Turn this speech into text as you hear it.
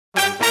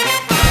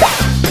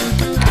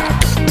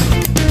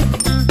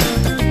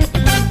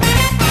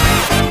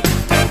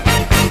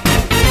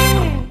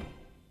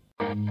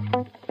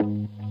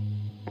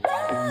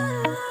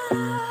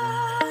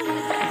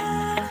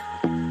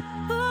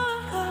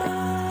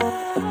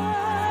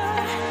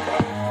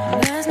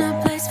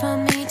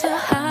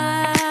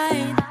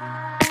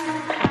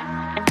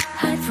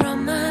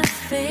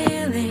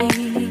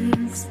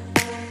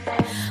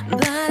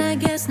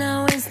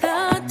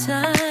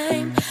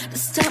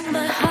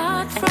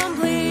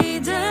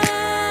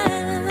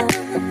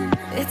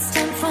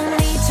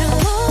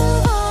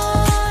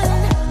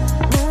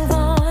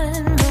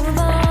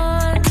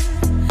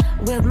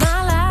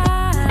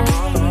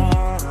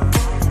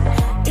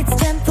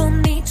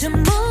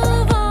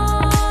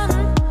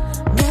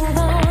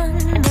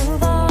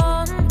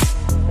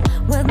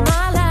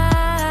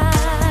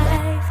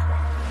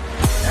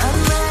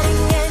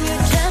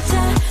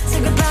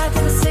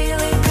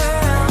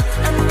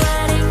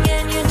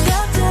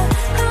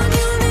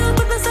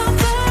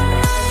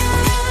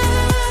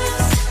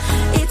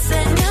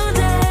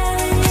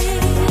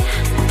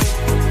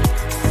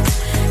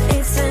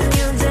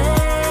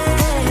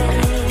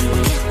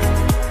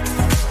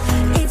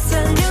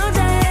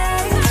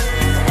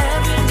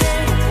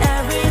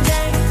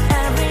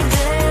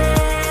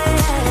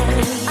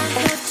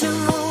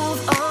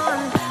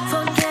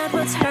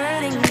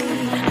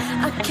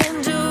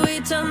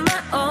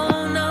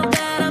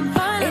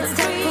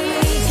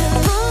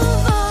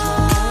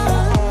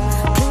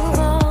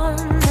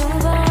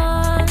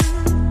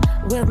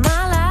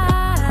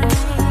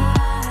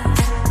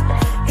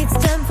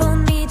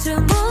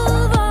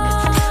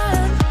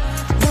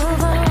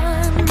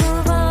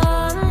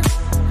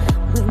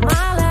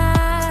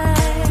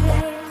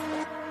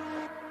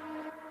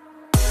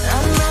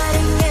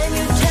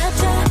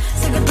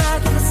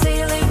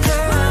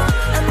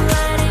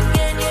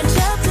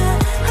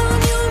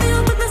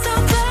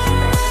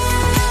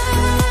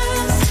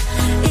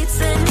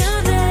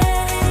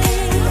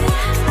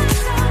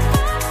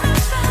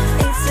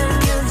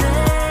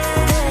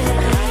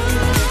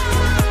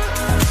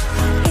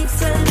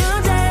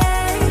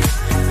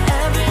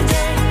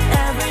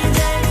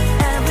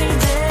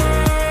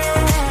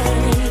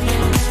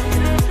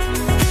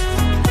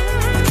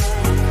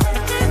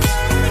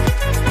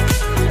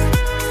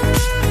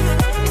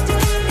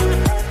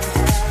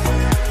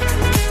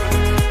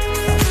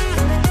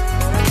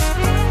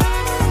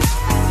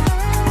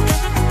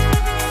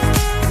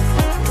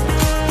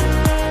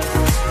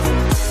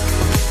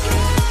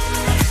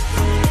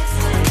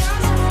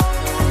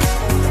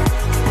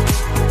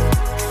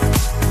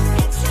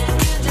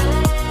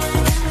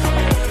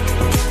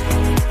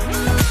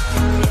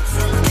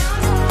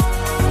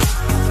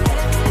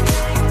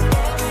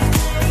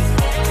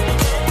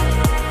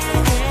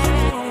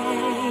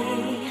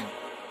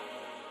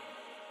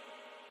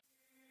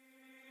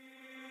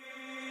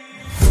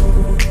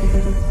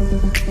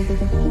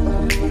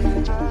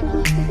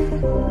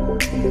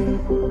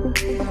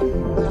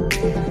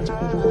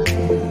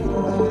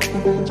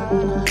Feeling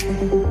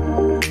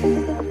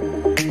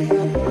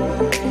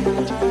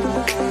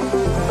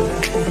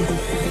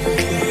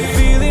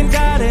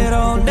tired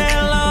all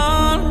day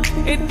long,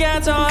 it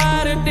gets so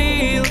hard to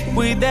deal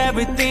with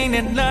everything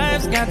that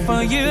life's got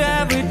for you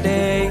every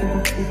day.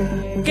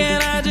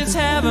 Can I just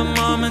have a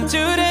moment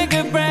to take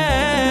a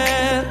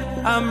breath?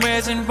 I'm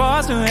raising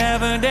balls to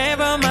have a day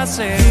for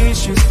myself.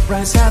 Issues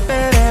rise up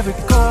at every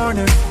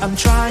corner, I'm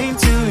trying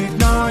to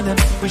ignore them.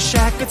 Wish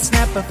I could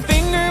snap a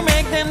finger,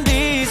 make them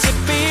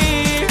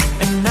disappear.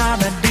 And now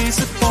the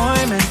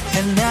disappointment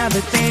and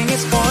everything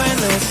is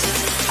pointless.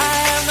 I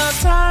have no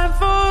time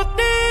for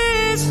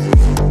this.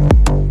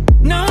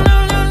 No,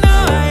 no, no,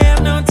 no, I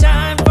have no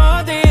time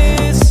for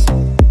this.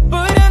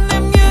 Put on the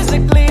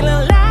music,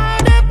 little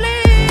louder,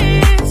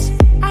 please.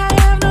 I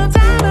have no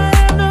time, I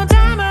have no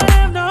time, I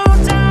have no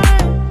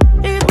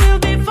time. It will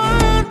be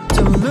fun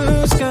to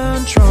lose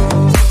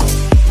control.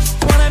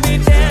 Wanna be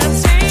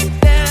dancing,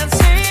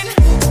 dancing.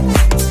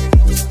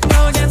 No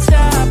one can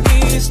stop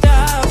me,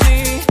 stop me.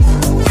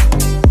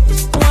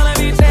 Wanna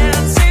be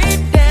dancing,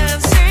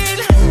 dancing.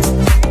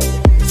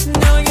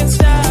 No one can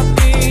stop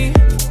me.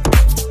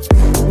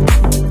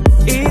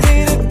 Easy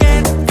to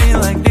get, feel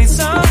like this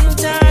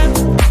sometimes.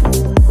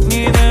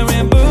 Need a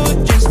reboot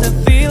just to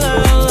feel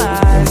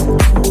alive.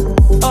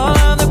 All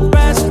of the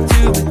pressure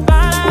to be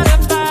fight,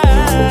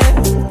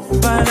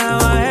 but now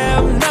I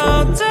have no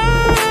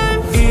time.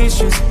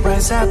 Issues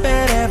rise up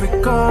at every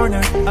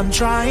corner, I'm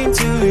trying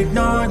to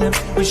ignore them.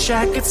 Wish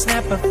I could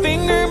snap a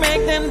finger,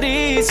 make them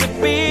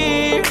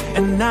disappear.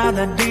 And now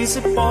the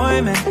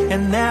disappointment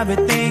and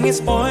everything is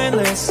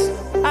pointless.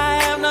 I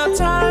have no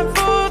time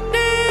for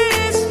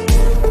this.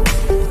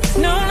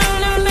 No, no,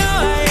 no, no,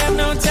 I have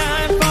no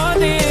time for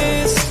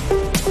this.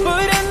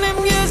 Put on the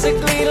music,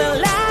 little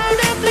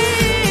louder,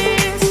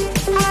 please.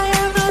 I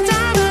have no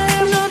time, I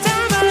have no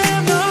time, I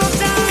have no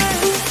time.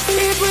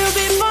 It will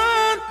be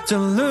fun to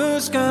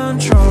lose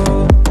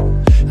control.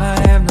 I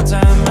have no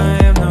time, I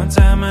have no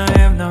time, I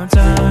have no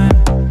time.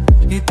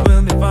 It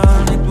will be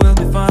fun, it will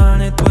be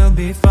fun, it will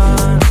be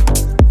fun.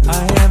 I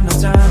have no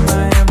time,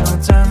 I have no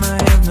time, I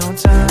have no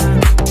time.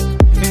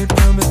 It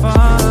will be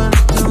fun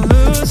to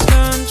lose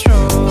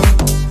control.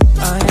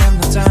 I have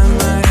no time,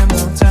 I have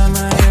no time, I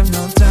have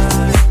no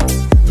time.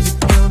 It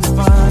will be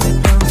fun, it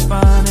will be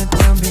fun, it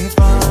will be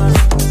fun.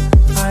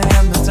 I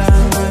have no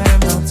time, I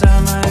have no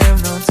time, I have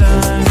no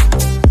time.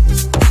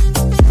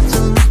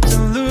 To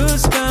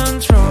lose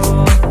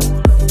control.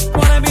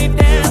 Wanna be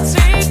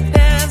dancing,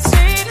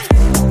 dancing.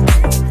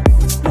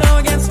 No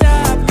one can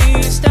stop me,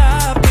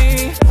 stop me.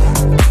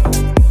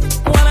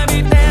 Wanna be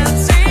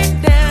dancing,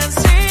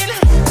 dancing.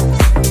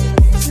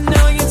 No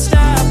one can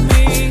stop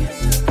me.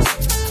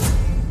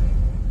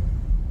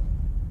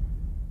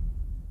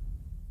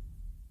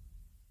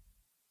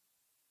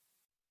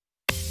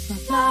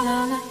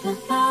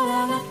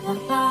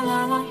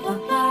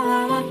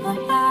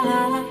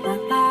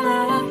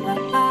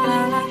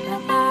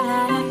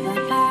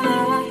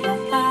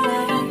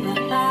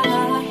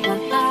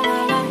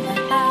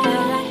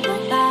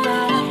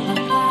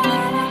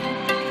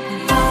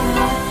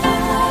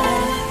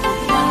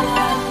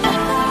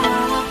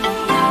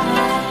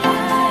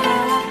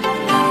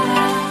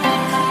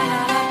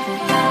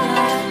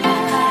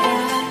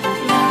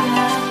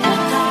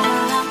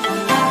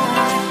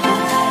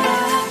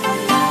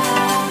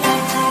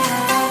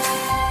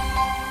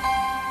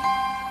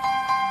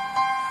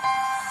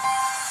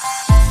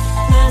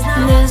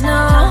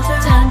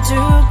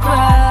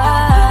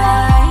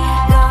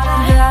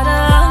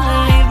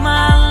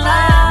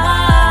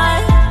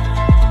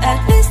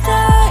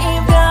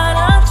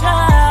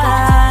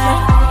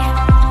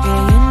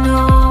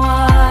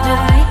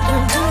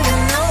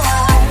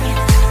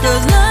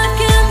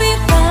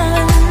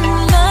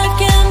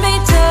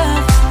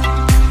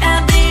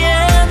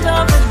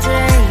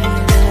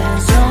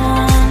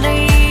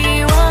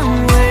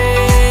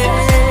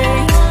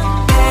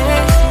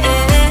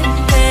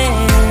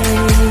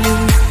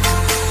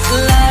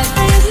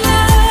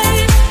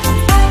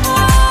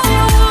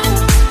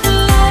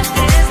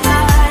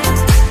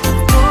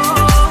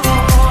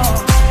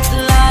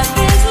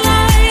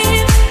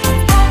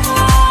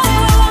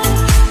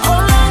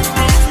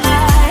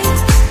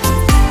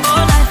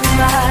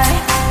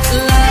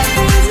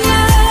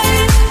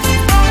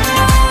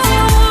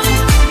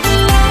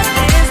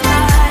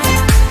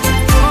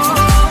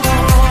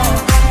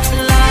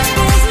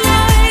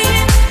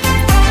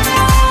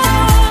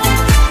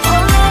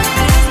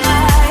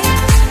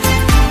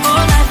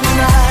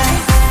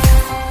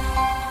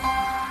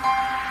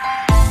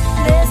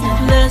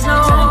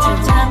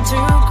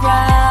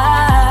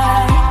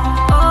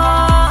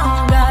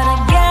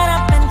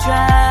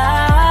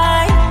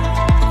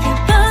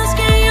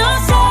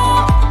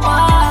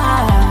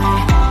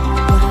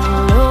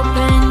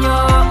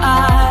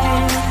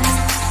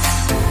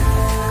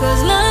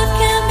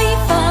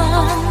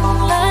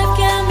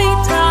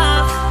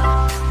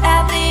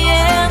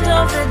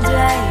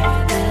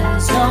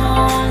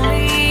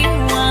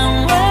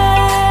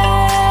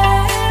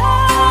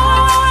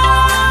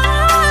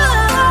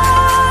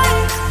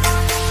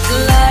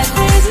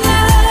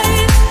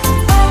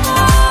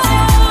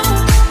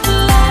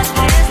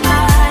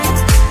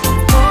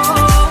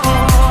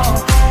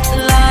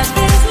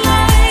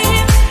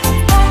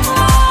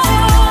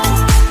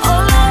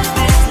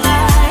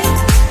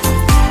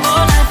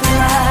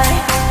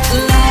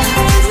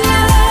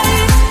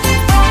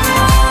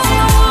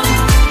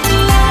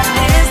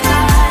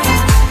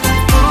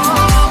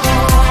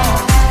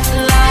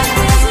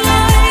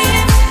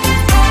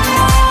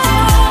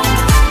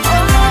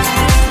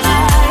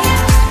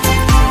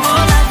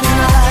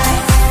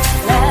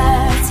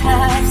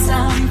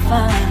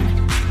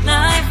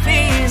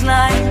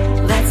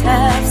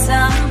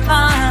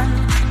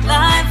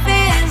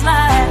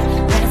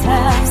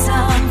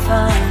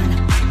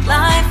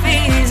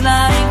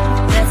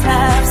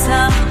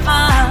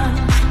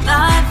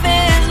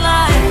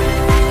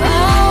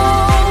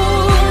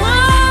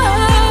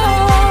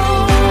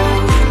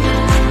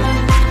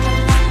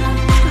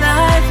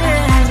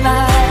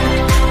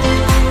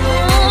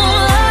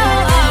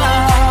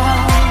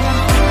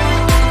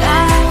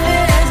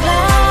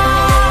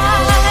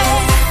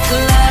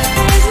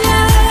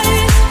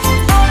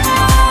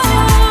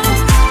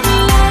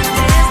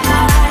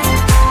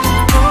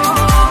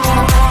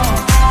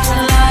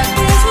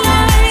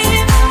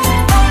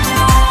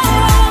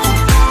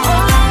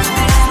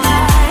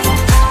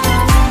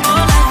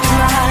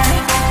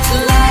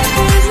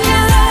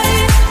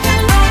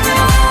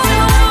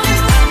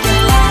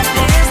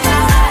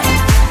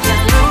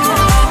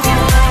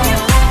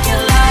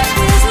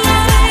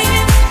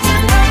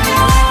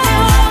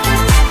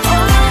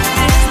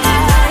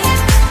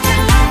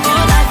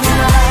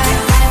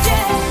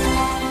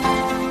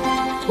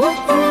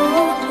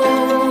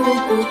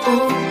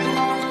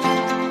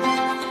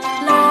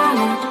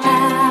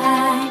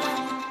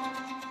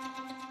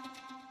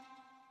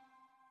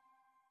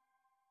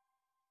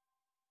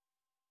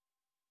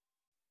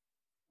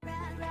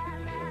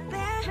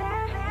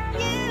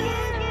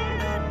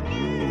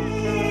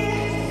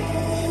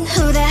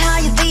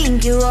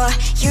 you are.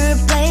 You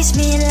replaced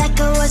me like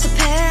I was a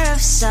pair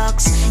of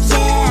socks.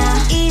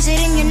 Yeah, is it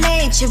in your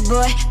nature,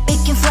 boy?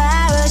 Picking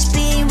flowers,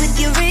 being with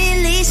you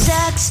really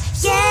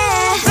sucks. Yeah,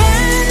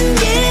 run,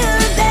 you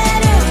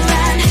better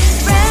run.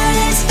 Run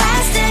as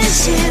fast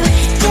as you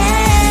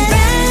can.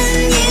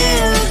 Run, you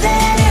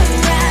better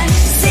run.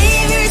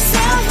 Save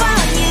yourself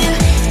while you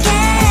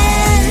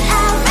can.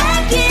 I'll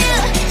wrap you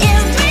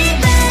in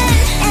ribbon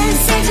and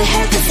send to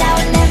her, 'cause I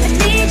will never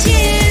need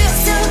you.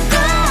 So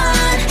go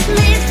on,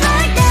 live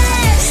like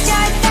that.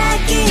 Start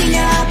backing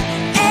up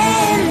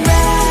and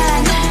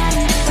run.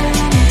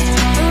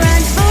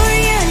 Run for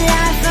your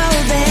life, oh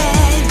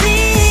baby,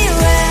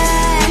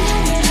 run.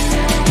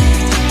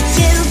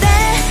 You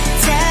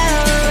better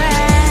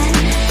run.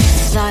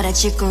 Thought that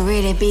you could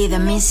really be the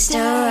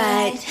Mr.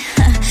 Right,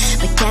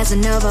 but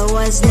Casanova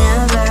was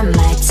never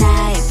my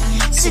type.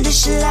 So does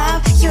she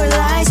love your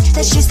lies,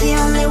 that she's the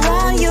only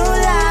one you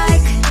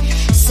like?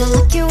 So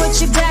look at what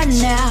you've done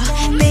now.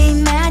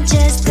 Being mad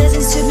just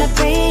doesn't suit my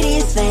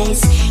pretty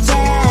face.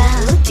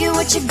 Yeah, look at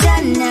what you've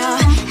done now.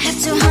 Have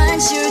to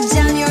hunt you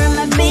down, you're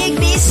my big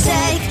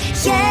mistake.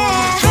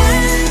 Yeah,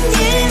 run,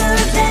 you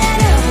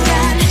better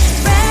run.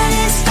 Run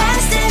as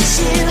fast as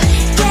you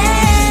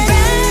can.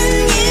 Run,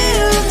 you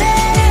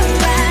better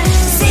run.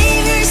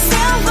 Save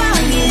yourself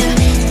while you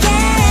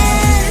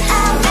can.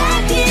 I'll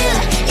wrap you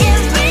in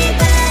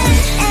ribbon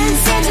and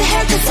send to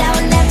her, 'cause I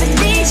will never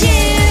need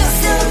you.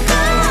 So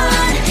go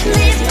on,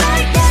 live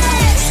like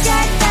that.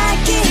 Start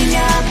backing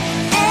up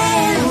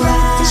and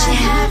run. Does she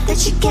have that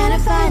you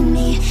cannot find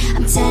me?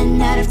 I'm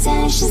 10 out of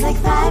 10, she's like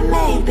 5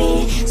 maybe.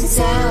 So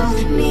tell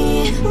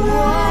me,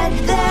 what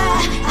the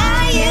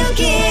are you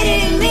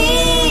kidding me?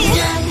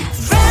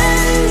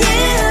 Run,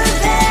 you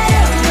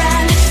better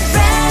run.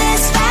 Run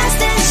as fast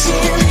as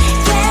you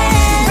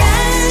can.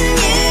 Run,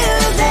 you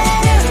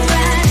better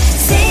run.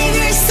 Save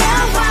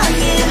yourself while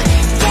you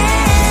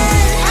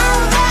can.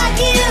 I'll rock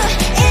you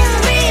in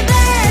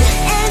ribbon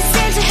and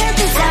send to her,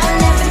 'cause I will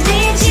never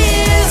need you.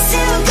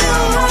 So go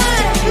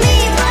on,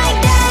 leave like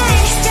that.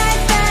 Start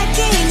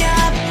backing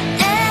up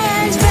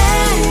and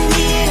run.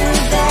 You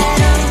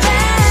better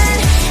run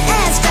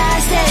as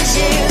fast as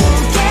you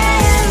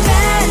can.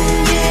 Run,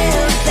 you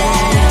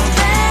better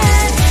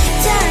run.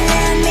 Don't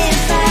let me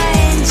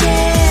find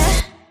you.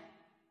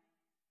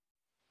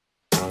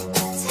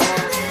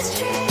 Tell the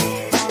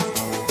street,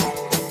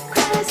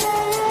 cries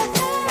out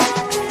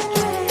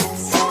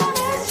crickets. Tell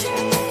the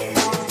street.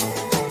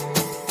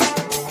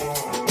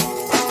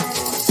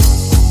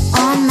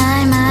 On my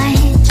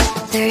mind,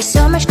 there's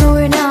so much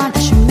going on. I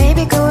should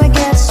maybe go and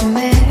get some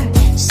air.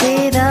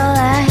 See the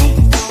light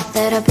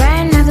that are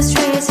brighten up the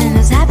streets, and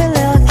those happy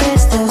little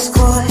kids, those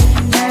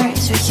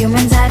corners where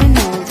humans hiding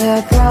all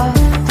their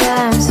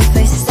problems, the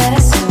faces that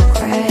are so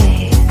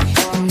great.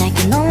 And I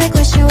can only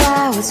question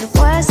why, what's the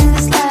worst in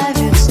this life?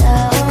 You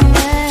tell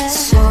me.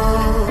 So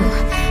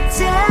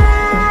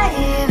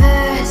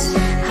diverse,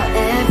 how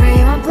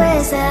everyone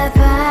plays their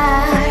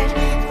part.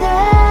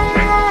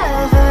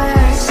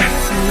 Lovers,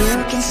 you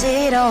can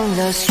see it on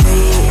the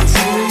streets.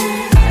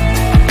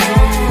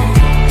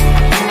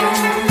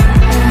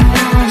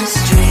 On the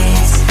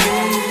streets.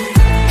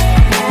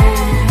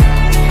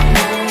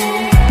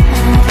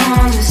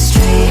 On the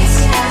streets.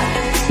 Out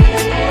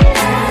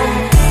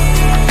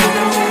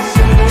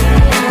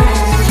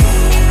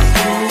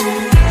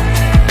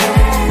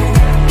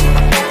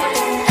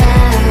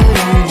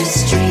on the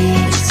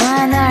streets.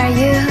 When are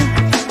you?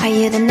 Are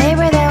you the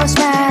neighbor that will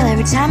smile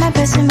every time I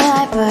pass him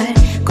by, but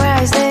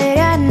cries late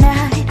at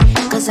night?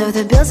 'Cause of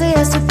the bills he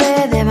has to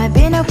pay, there might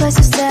be no place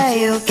to stay.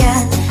 You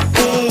can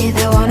be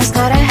the one who's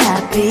got a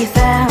happy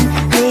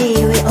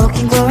family. We all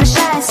can glow and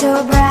shine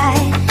so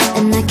bright.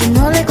 And I can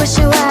only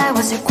question why,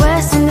 what's your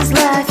quest in this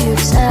life? You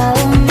tell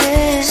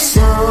me.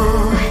 So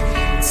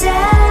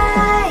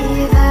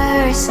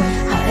diverse,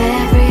 how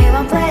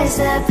everyone plays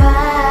their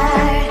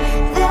part.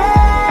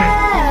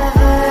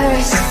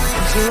 Lovers,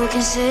 you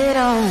can sit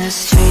on the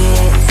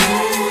streets.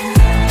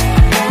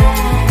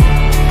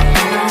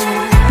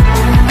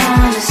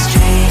 On the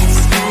streets.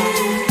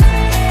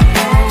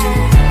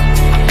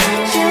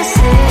 You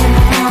sit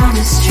on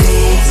the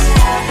streets.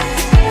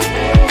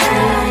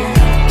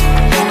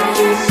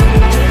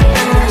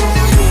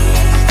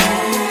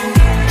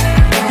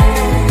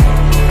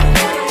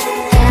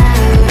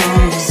 Out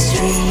on the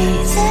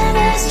streets. In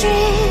the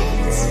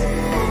streets.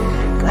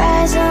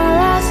 Cries and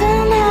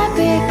laughing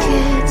happy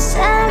kids.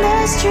 On the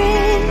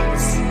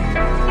streets.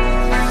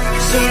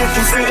 You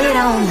can sit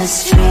on the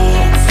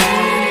streets.